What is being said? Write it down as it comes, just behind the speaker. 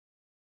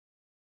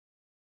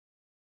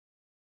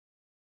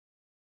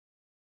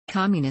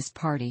Communist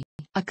Party.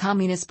 A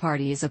communist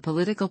party is a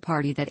political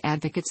party that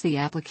advocates the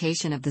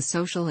application of the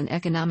social and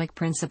economic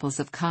principles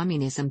of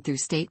communism through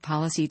state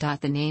policy.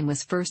 The name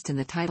was first in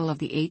the title of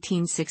the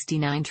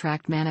 1869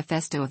 tract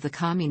Manifesto of the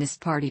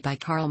Communist Party by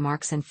Karl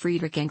Marx and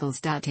Friedrich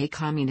Engels. A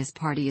communist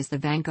party is the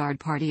vanguard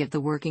party of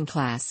the working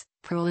class,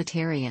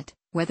 proletariat,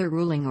 whether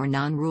ruling or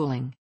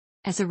non-ruling.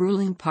 As a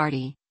ruling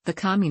party, the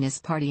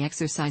Communist Party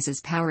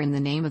exercises power in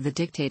the name of the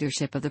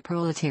dictatorship of the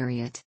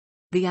proletariat.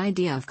 The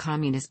idea of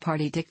Communist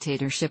Party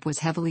dictatorship was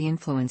heavily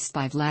influenced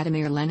by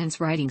Vladimir Lenin's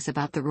writings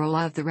about the role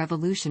of the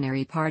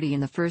Revolutionary Party in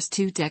the first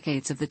 2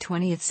 decades of the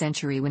 20th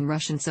century, when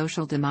Russian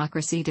social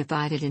democracy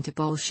divided into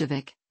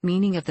Bolshevik,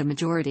 meaning of the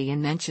majority,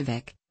 and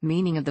Menshevik,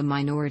 meaning of the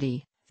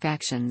minority,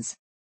 factions.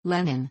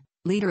 Lenin,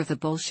 leader of the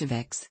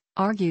Bolsheviks,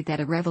 argued that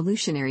a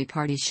revolutionary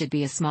party should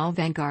be a small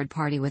vanguard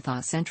party with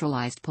a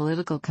centralized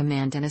political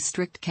command and a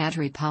strict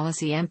cadre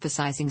policy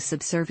emphasizing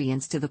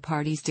subservience to the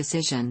party's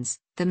decisions.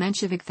 The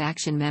Menshevik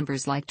faction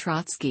members like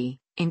Trotsky,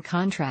 in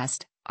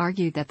contrast,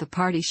 argued that the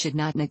party should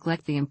not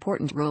neglect the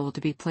important role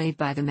to be played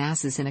by the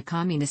masses in a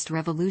communist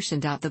revolution.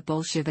 The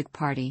Bolshevik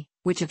Party,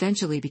 which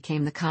eventually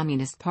became the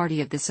Communist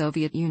Party of the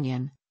Soviet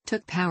Union,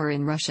 took power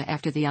in Russia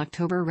after the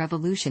October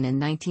Revolution in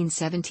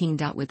 1917.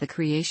 With the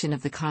creation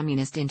of the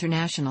Communist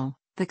International,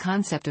 the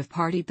concept of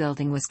party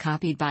building was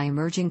copied by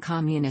emerging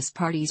communist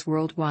parties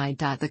worldwide.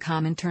 The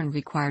Comintern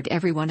required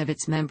every one of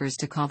its members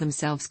to call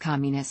themselves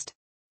communist.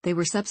 They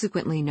were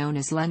subsequently known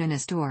as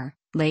Leninist or,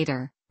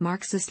 later,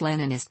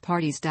 Marxist-Leninist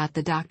parties.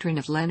 The doctrine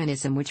of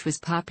Leninism, which was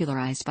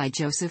popularized by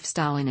Joseph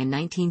Stalin in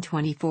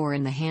 1924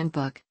 in the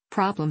handbook,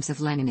 Problems of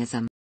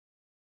Leninism.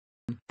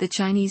 The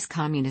Chinese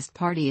Communist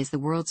Party is the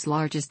world's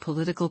largest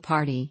political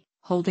party,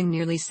 holding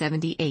nearly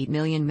 78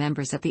 million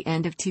members at the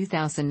end of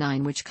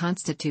 2009, which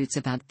constitutes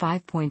about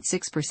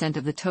 5.6%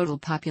 of the total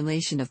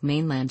population of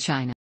mainland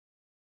China.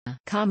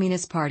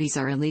 Communist parties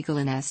are illegal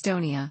in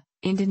Estonia,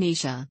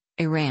 Indonesia,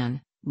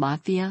 Iran,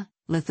 Latvia,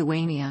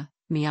 Lithuania,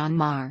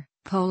 Myanmar,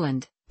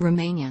 Poland,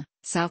 Romania,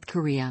 South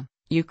Korea,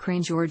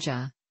 Ukraine,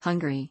 Georgia,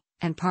 Hungary,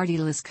 and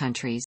partyless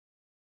countries.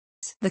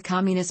 The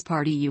Communist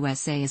Party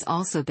USA is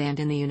also banned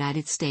in the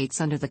United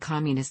States under the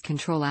Communist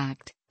Control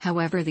Act.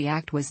 However, the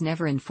act was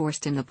never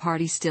enforced and the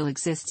party still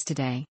exists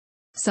today.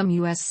 Some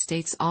U.S.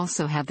 states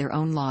also have their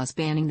own laws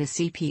banning the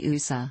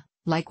CPUSA.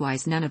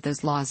 Likewise, none of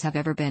those laws have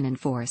ever been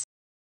enforced.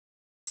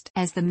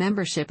 As the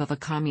membership of a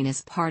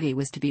communist party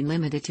was to be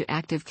limited to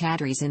active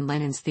cadres in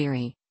Lenin's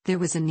theory, there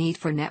was a need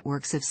for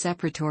networks of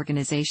separate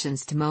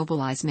organizations to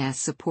mobilize mass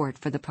support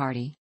for the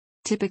party.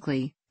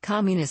 Typically,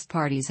 communist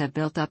parties have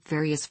built up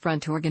various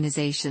front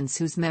organizations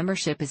whose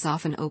membership is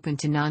often open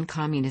to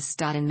non-communists.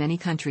 In many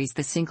countries,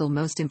 the single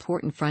most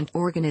important front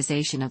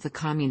organization of the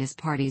communist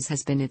parties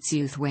has been its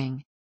youth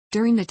wing.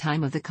 During the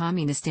time of the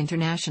Communist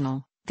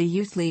International, the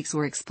youth leagues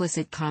were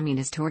explicit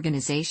communist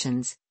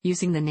organizations,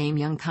 using the name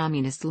Young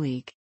Communist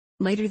League.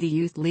 Later, the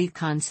Youth League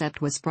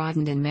concept was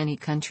broadened in many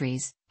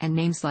countries, and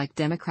names like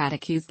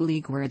Democratic Youth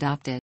League were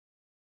adopted.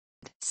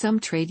 Some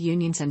trade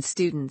unions and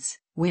students,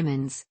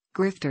 women's,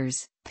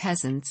 grifters,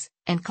 peasants,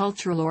 and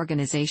cultural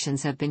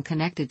organizations have been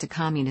connected to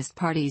communist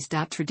parties.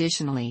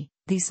 Traditionally,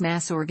 these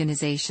mass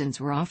organizations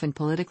were often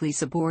politically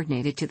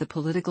subordinated to the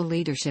political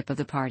leadership of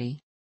the party.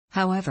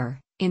 However,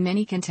 in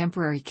many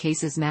contemporary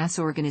cases, mass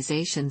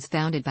organizations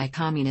founded by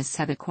communists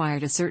have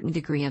acquired a certain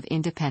degree of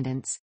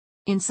independence.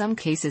 In some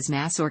cases,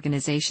 mass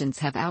organizations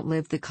have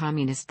outlived the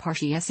Communist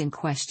parties in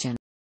question.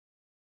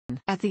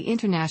 At the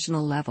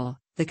international level,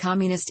 the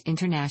Communist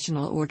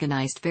International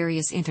organized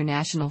various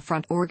international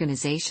front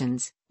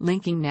organizations,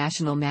 linking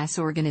national mass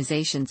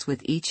organizations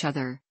with each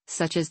other,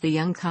 such as the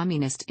Young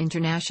Communist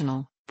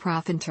International,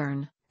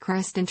 Comintern,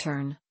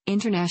 Krestintern,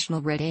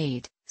 International Red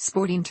Aid,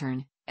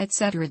 Sportintern,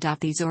 etc.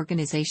 These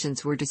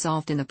organizations were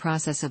dissolved in the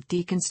process of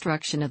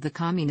deconstruction of the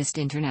Communist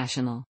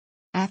International.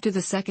 After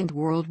the Second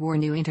World War,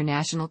 new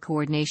international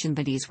coordination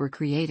bodies were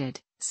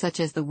created, such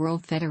as the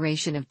World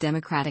Federation of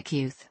Democratic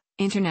Youth,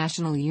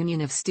 International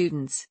Union of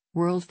Students,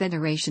 World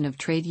Federation of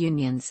Trade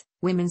Unions,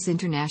 Women's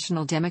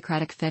International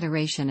Democratic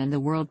Federation, and the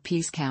World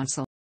Peace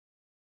Council.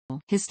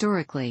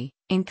 Historically,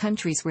 in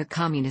countries where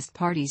communist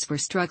parties were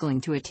struggling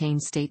to attain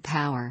state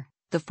power,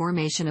 the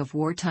formation of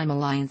wartime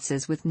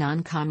alliances with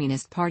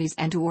non-communist parties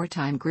and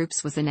wartime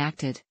groups was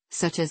enacted,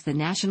 such as the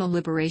National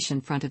Liberation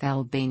Front of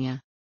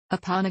Albania.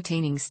 Upon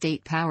attaining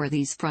state power,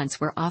 these fronts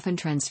were often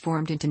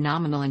transformed into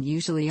nominal and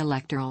usually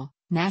electoral,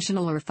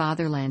 national or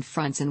fatherland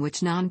fronts in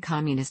which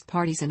non-communist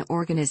parties and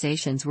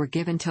organizations were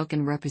given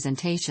token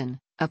representation,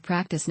 a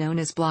practice known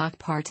as Bloc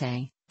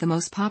Party, the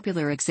most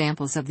popular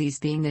examples of these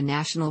being the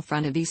National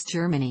Front of East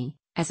Germany,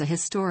 as a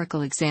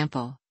historical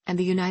example, and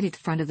the United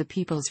Front of the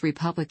People's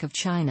Republic of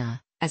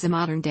China, as a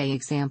modern-day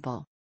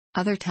example.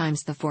 Other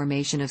times the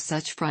formation of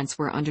such fronts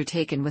were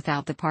undertaken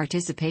without the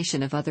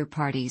participation of other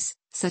parties,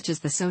 such as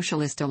the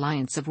Socialist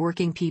Alliance of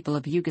Working People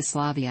of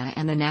Yugoslavia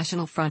and the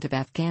National Front of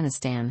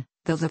Afghanistan,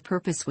 though the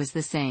purpose was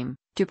the same,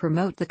 to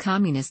promote the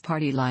Communist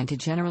Party line to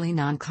generally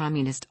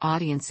non-communist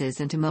audiences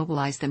and to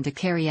mobilize them to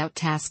carry out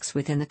tasks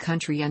within the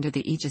country under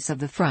the aegis of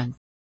the front.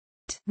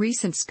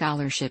 Recent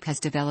scholarship has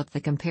developed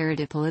the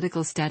comparative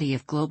political study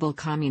of global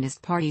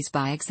communist parties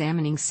by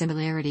examining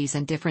similarities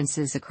and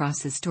differences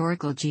across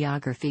historical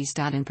geographies.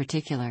 In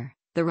particular,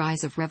 the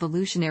rise of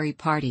revolutionary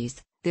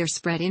parties, their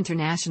spread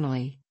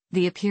internationally,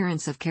 the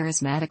appearance of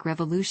charismatic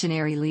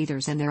revolutionary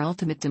leaders and their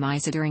ultimate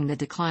demise during the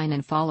decline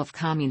and fall of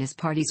communist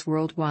parties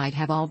worldwide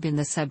have all been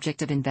the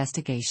subject of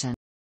investigation.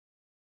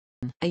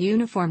 A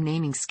uniform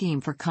naming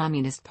scheme for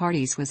communist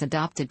parties was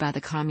adopted by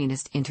the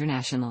Communist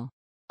International.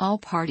 All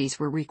parties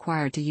were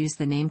required to use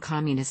the name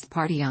Communist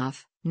Party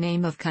of,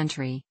 name of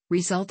country,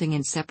 resulting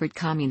in separate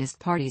communist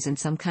parties in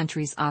some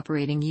countries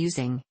operating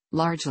using,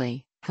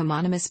 largely,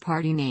 homonymous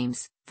party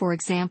names, for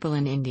example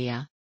in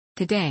India.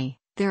 Today,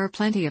 there are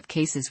plenty of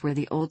cases where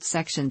the old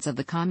sections of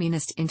the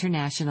Communist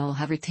International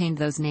have retained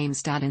those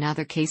names. In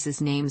other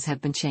cases names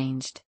have been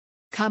changed.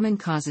 Common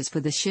causes for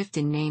the shift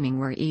in naming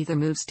were either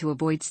moves to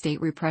avoid state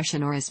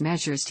repression or as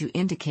measures to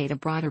indicate a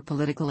broader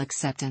political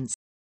acceptance.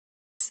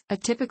 A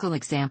typical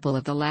example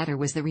of the latter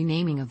was the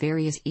renaming of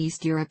various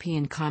East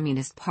European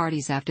communist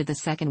parties after the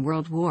Second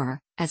World War,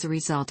 as a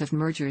result of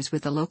mergers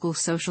with the local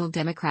social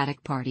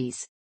democratic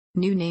parties.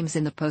 New names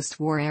in the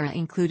post-war era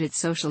included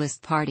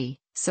Socialist Party,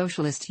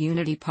 Socialist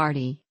Unity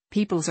Party,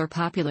 People's or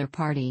Popular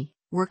Party,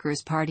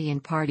 Workers' Party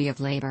and Party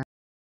of Labor.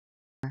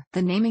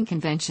 The naming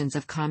conventions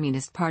of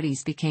communist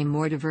parties became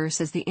more diverse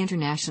as the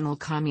international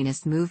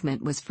communist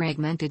movement was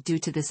fragmented due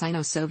to the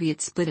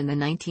Sino-Soviet split in the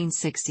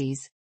 1960s.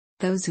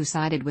 Those who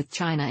sided with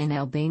China and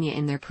Albania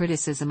in their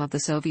criticism of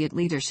the Soviet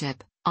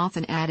leadership,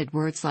 often added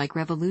words like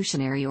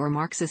revolutionary or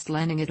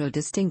Marxist-Leninist to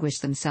distinguish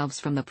themselves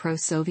from the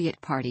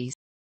pro-Soviet parties.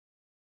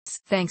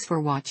 Thanks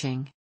for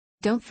watching.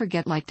 Don't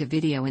forget to like the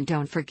video and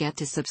don't forget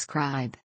to subscribe.